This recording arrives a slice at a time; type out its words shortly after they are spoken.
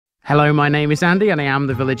Hello, my name is Andy and I am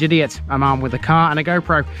the Village Idiot. I'm armed with a car and a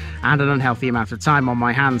GoPro and an unhealthy amount of time on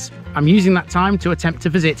my hands. I'm using that time to attempt to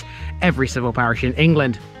visit every civil parish in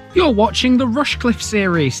England. You're watching the Rushcliffe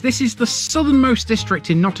series. This is the southernmost district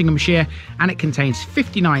in Nottinghamshire and it contains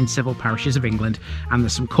 59 civil parishes of England. And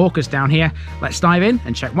there's some corkers down here. Let's dive in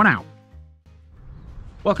and check one out.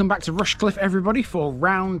 Welcome back to Rushcliffe, everybody, for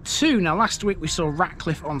round 2. Now, last week we saw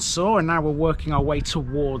Ratcliffe on Soar, and now we're working our way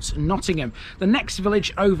towards Nottingham. The next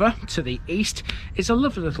village over to the east is a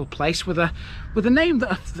lovely little place with a name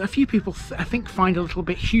that a few people I think find a little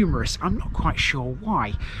bit humorous. I'm not quite sure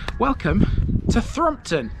why. Welcome to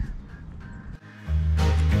Thrumpton.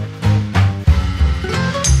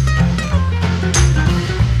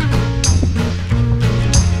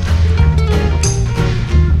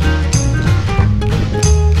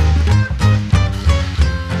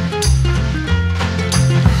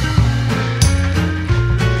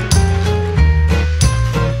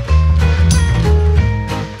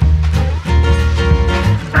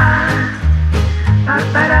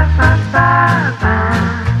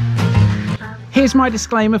 Here's my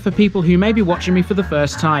disclaimer for people who may be watching me for the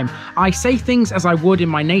first time. I say things as I would in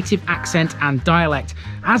my native accent and dialect.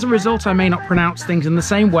 As a result, I may not pronounce things in the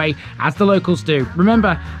same way as the locals do.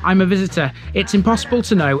 Remember, I'm a visitor. It's impossible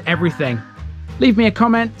to know everything. Leave me a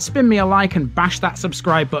comment, spin me a like and bash that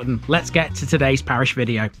subscribe button. Let's get to today's parish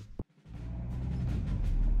video.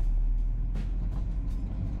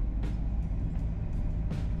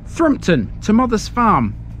 Thrumpton, Tomothr's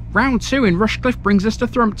farm. Round 2 in Rushcliffe brings us to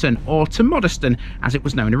Thrumpton, or Turmodeston as it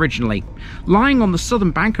was known originally. Lying on the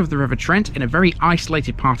southern bank of the River Trent in a very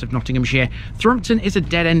isolated part of Nottinghamshire, Thrumpton is a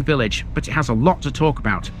dead-end village, but it has a lot to talk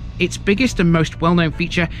about. Its biggest and most well-known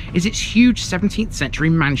feature is its huge 17th century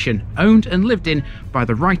mansion, owned and lived in by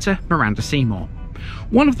the writer Miranda Seymour.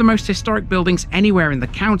 One of the most historic buildings anywhere in the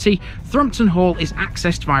county, Thrumpton Hall is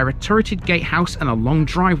accessed via a turreted gatehouse and a long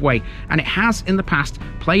driveway, and it has, in the past,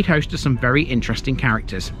 played host to some very interesting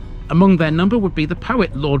characters. Among their number would be the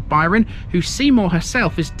poet Lord Byron, who Seymour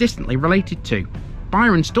herself is distantly related to.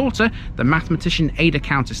 Byron's daughter, the mathematician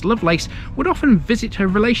Countess Lovelace, would often visit her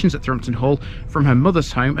relations at Thrumpton Hall from her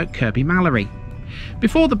mother's home at Kirkby Mallory.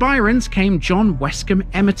 Before the Byrons came John Westcombe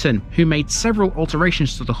Emerton, who made several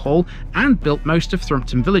alterations to the hall and built most of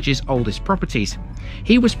Thrumpton Village's oldest properties.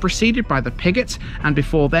 He was preceded by the Pigots, and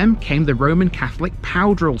before them came the Roman Catholic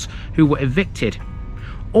Powderells, who were evicted.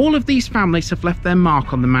 All of these families have left their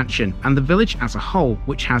mark on the mansion and the village as a whole,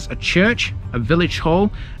 which has a church, a village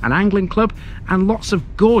hall, an angling club, and lots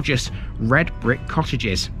of gorgeous red brick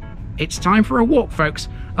cottages. It's time for a walk, folks,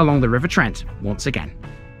 along the River Trent once again.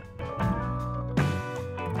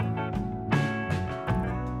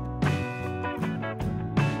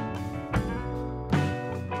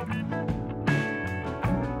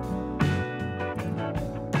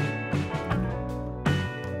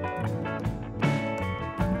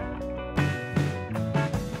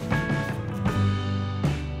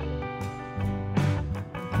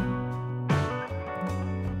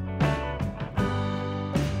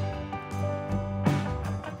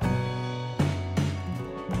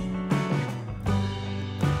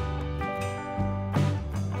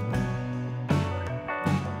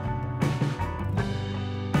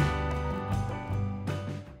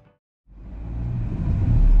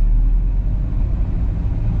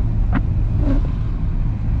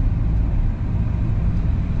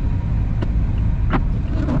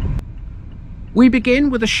 We begin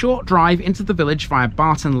with a short drive into the village via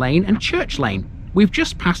Barton Lane and Church Lane. We've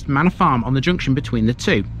just passed Manor Farm on the junction between the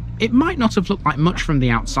two. It might not have looked like much from the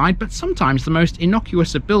outside, but sometimes the most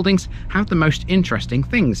innocuous of buildings have the most interesting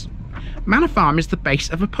things. Manor Farm is the base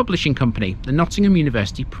of a publishing company, the Nottingham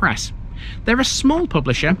University Press. They're a small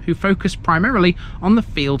publisher who focus primarily on the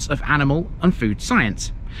fields of animal and food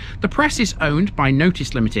science. The press is owned by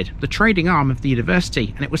Notice Limited, the trading arm of the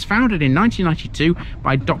university, and it was founded in 1992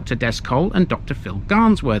 by Dr. Des Cole and Dr. Phil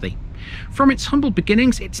Garnsworthy. From its humble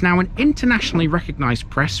beginnings, it's now an internationally recognised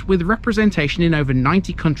press with representation in over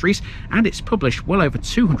 90 countries, and it's published well over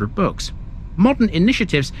 200 books. Modern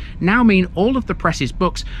initiatives now mean all of the press's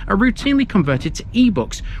books are routinely converted to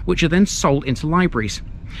e-books, which are then sold into libraries.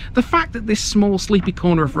 The fact that this small sleepy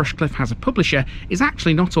corner of Rushcliffe has a publisher is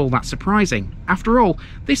actually not all that surprising. After all,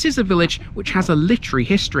 this is a village which has a literary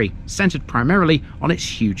history, centred primarily on its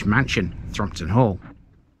huge mansion, Thrumpton Hall.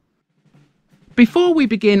 Before we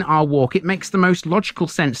begin our walk, it makes the most logical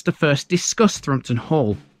sense to first discuss Thrumpton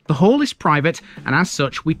Hall. The hall is private, and as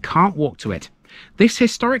such we can't walk to it. This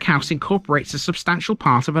historic house incorporates a substantial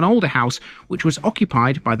part of an older house which was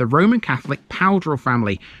occupied by the Roman Catholic Powderell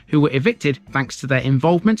family, who were evicted thanks to their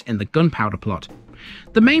involvement in the gunpowder plot.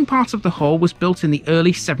 The main part of the hall was built in the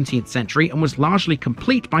early 17th century and was largely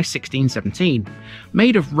complete by 1617.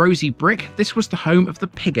 Made of rosy brick, this was the home of the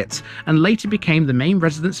Pigots and later became the main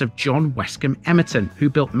residence of John Wescombe Emerton, who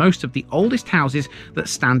built most of the oldest houses that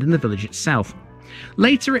stand in the village itself.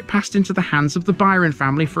 Later it passed into the hands of the Byron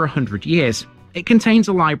family for 100 years. It contains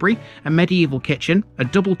a library, a medieval kitchen, a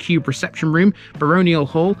double cube reception room, baronial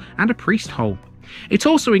hall and a priest hole. It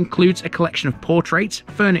also includes a collection of portraits,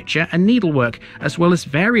 furniture and needlework, as well as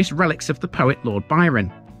various relics of the poet Lord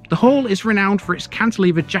Byron. The hall is renowned for its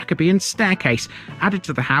cantilevered Jacobean staircase, added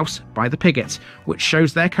to the house by the Pigots, which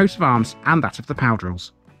shows their coat of arms and that of the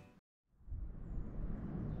Powdrills.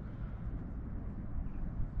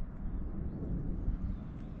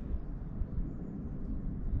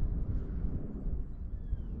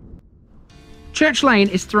 Church Lane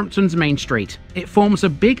is Thrumpton's main street. It forms a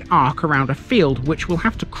big arc around a field which we'll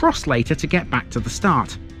have to cross later to get back to the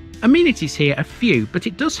start. Amenities here are few, but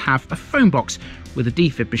it does have a phone box with a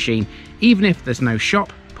defib machine, even if there's no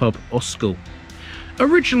shop, pub or school.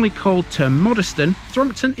 Originally called Turmodeston,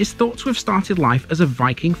 Thrumpton is thought to have started life as a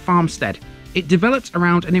Viking farmstead. It developed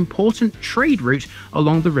around an important trade route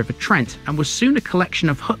along the River Trent and was soon a collection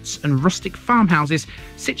of huts and rustic farmhouses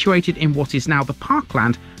situated in what is now the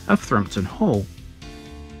parkland of Thrumpton Hall.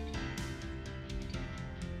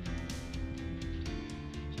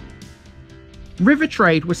 River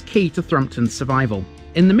trade was key to Thrumpton's survival.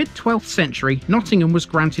 In the mid-12th century, Nottingham was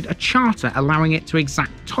granted a charter allowing it to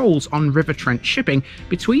exact tolls on River Trent shipping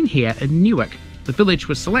between here and Newark. The village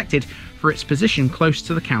was selected for its position close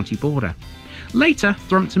to the county border. Later,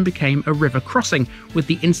 Thrumpton became a river crossing with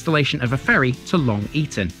the installation of a ferry to Long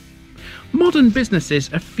Eaton. Modern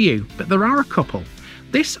businesses are few, but there are a couple.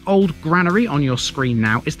 This old granary on your screen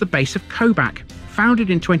now is the base of Koback. Founded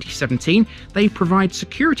in 2017, they provide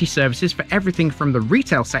security services for everything from the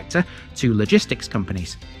retail sector to logistics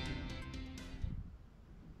companies.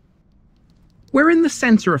 We're in the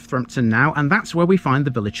centre of Thrumpton now, and that's where we find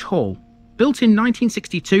the village hall. Built in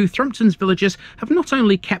 1962, Thrumpton's villagers have not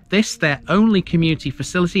only kept this their only community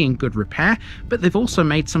facility in good repair, but they've also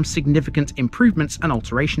made some significant improvements and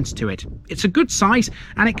alterations to it. It's a good size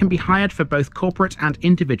and it can be hired for both corporate and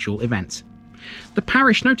individual events. The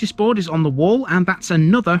parish notice board is on the wall, and that's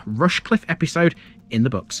another Rushcliffe episode in the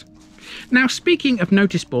books. Now, speaking of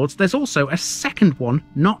notice boards, there's also a second one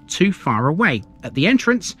not too far away, at the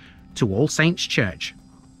entrance to All Saints Church.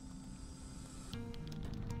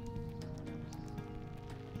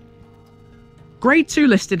 Grade 2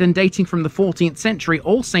 listed and dating from the 14th century,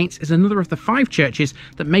 All Saints is another of the 5 churches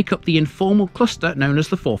that make up the informal cluster known as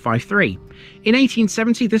the 453. In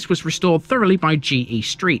 1870, this was restored thoroughly by G.E.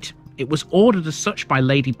 Street. It was ordered as such by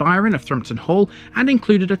Lady Byron of Thrumpton Hall and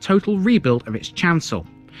included a total rebuild of its chancel.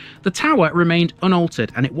 The tower remained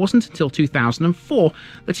unaltered, and it wasn't until 2004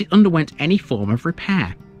 that it underwent any form of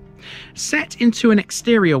repair. Set into an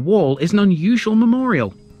exterior wall is an unusual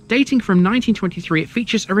memorial. Dating from 1923, it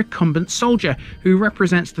features a recumbent soldier who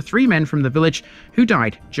represents the 3 men from the village who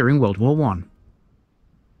died during World War I.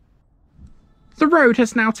 The road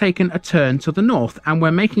has now taken a turn to the north, and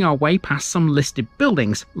we're making our way past some listed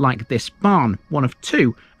buildings, like this barn, one of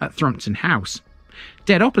 2 at Thrumpton House.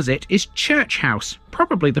 Dead opposite is Church House,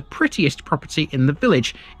 probably the prettiest property in the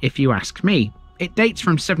village, if you ask me. It dates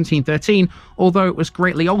from 1713, although it was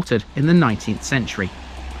greatly altered in the 19th century.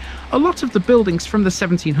 A lot of the buildings from the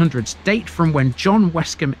 1700s date from when John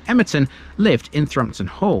Wescombe Emerton lived in Thrumpton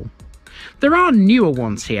Hall. There are newer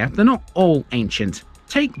ones here, they're not all ancient.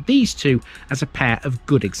 Take these 2 as a pair of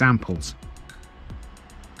good examples.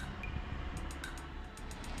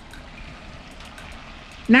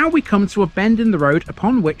 Now we come to a bend in the road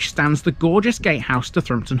upon which stands the gorgeous gatehouse to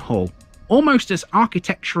Thrumpton Hall. Almost as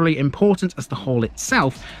architecturally important as the hall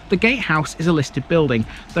itself, the gatehouse is a listed building,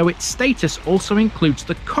 though its status also includes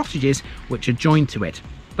the cottages which are joined to it.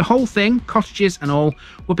 The whole thing, cottages and all,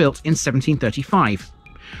 were built in 1735.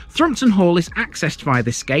 Thrumpton Hall is accessed via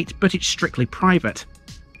this gate, but it's strictly private.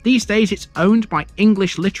 These days it's owned by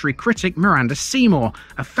English literary critic Miranda Seymour,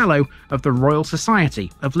 a Fellow of the Royal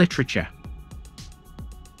Society of Literature.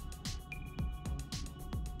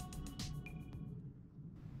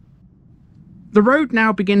 The road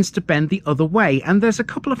now begins to bend the other way, and there's a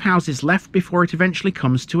couple of houses left before it eventually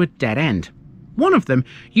comes to a dead end. One of them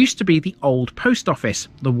used to be the old post office,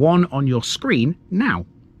 the one on your screen now.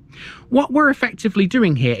 What we're effectively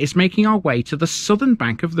doing here is making our way to the southern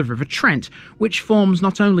bank of the River Trent, which forms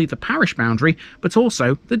not only the parish boundary, but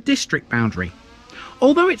also the district boundary.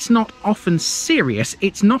 Although it's not often serious,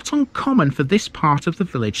 it's not uncommon for this part of the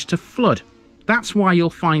village to flood. That's why you'll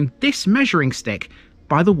find this measuring stick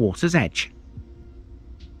by the water's edge.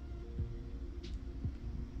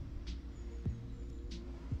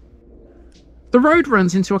 The road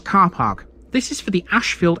runs into a car park. This is for the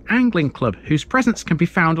Ashfield Angling Club, whose presence can be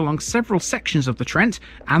found along several sections of the Trent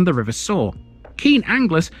and the River Soar. Keen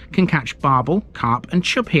anglers can catch barbel, carp and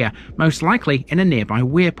chub here, most likely in a nearby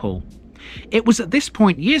weir pool. It was at this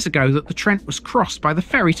point years ago that the Trent was crossed by the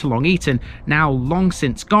ferry to Long Eaton, now long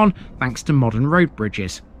since gone thanks to modern road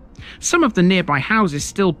bridges. Some of the nearby houses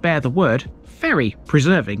still bear the word ferry,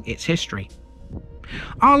 preserving its history.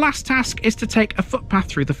 Our last task is to take a footpath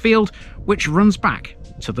through the field, which runs back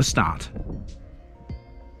to the start.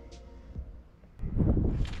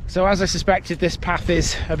 So as I suspected, this path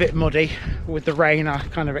is a bit muddy. With the rain, I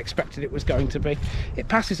kind of expected it was going to be. It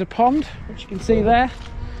passes a pond, which you can see there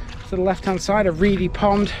to the left hand side, a reedy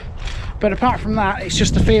pond, but apart from that it's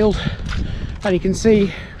just a field. And you can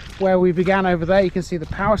see where we began over there. You can see the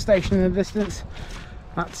power station in the distance.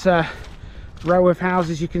 That's a row of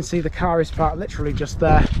houses. You can see the car is parked literally just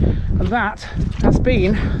there, and that has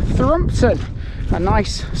been Thrumpton, a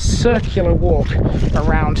nice circular walk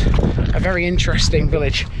around a very interesting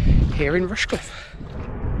village here in Rushcliffe.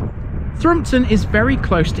 Thrumpton is very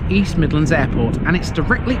close to East Midlands Airport, and it's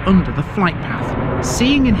directly under the flight path.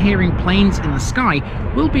 Seeing and hearing planes in the sky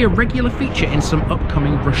will be a regular feature in some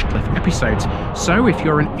upcoming Rushcliffe episodes, so if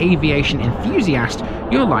you're an aviation enthusiast,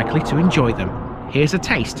 you're likely to enjoy them. Here's a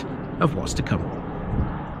taste of what's to come.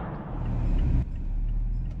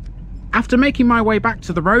 After making my way back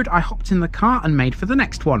to the road, I hopped in the car and made for the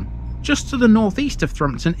next one. Just to the northeast of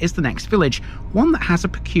Thrumpton is the next village, one that has a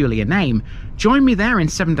peculiar name. Join me there in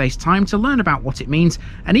 7 days' time to learn about what it means,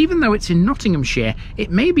 and even though it's in Nottinghamshire, it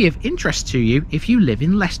may be of interest to you if you live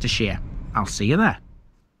in Leicestershire. I'll see you there.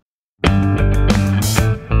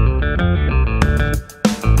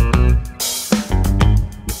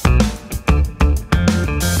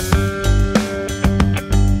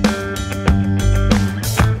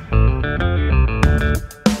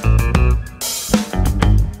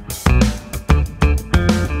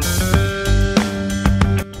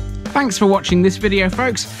 Thanks for watching this video,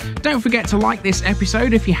 folks. Don't forget to like this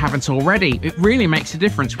episode if you haven't already. It really makes a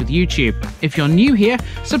difference with YouTube. If you're new here,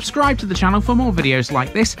 subscribe to the channel for more videos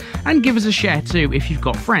like this, and give us a share too if you've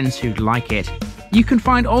got friends who'd like it. You can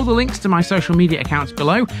find all the links to my social media accounts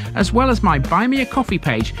below, as well as my Buy Me a Coffee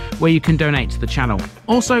page where you can donate to the channel.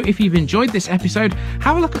 Also, if you've enjoyed this episode,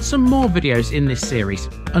 have a look at some more videos in this series.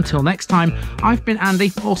 Until next time, I've been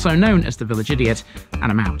Andy, also known as the Village Idiot,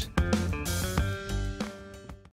 and I'm out.